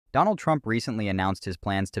Donald Trump recently announced his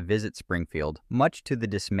plans to visit Springfield, much to the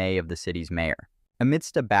dismay of the city's mayor.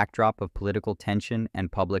 Amidst a backdrop of political tension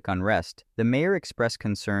and public unrest, the mayor expressed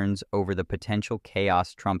concerns over the potential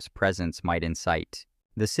chaos Trump's presence might incite.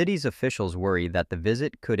 The city's officials worry that the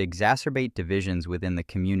visit could exacerbate divisions within the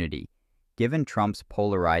community, given Trump's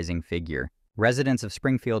polarizing figure. Residents of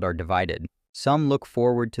Springfield are divided. Some look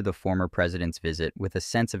forward to the former president's visit with a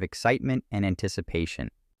sense of excitement and anticipation.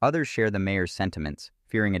 Others share the mayor's sentiments,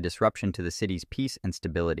 fearing a disruption to the city's peace and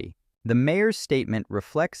stability. The mayor's statement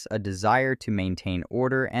reflects a desire to maintain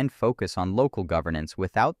order and focus on local governance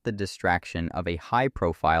without the distraction of a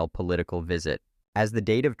high-profile political visit. As the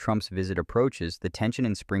date of Trump's visit approaches, the tension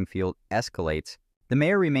in Springfield escalates. The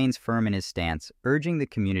mayor remains firm in his stance, urging the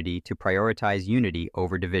community to prioritize unity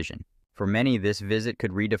over division. For many, this visit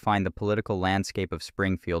could redefine the political landscape of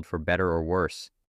Springfield for better or worse.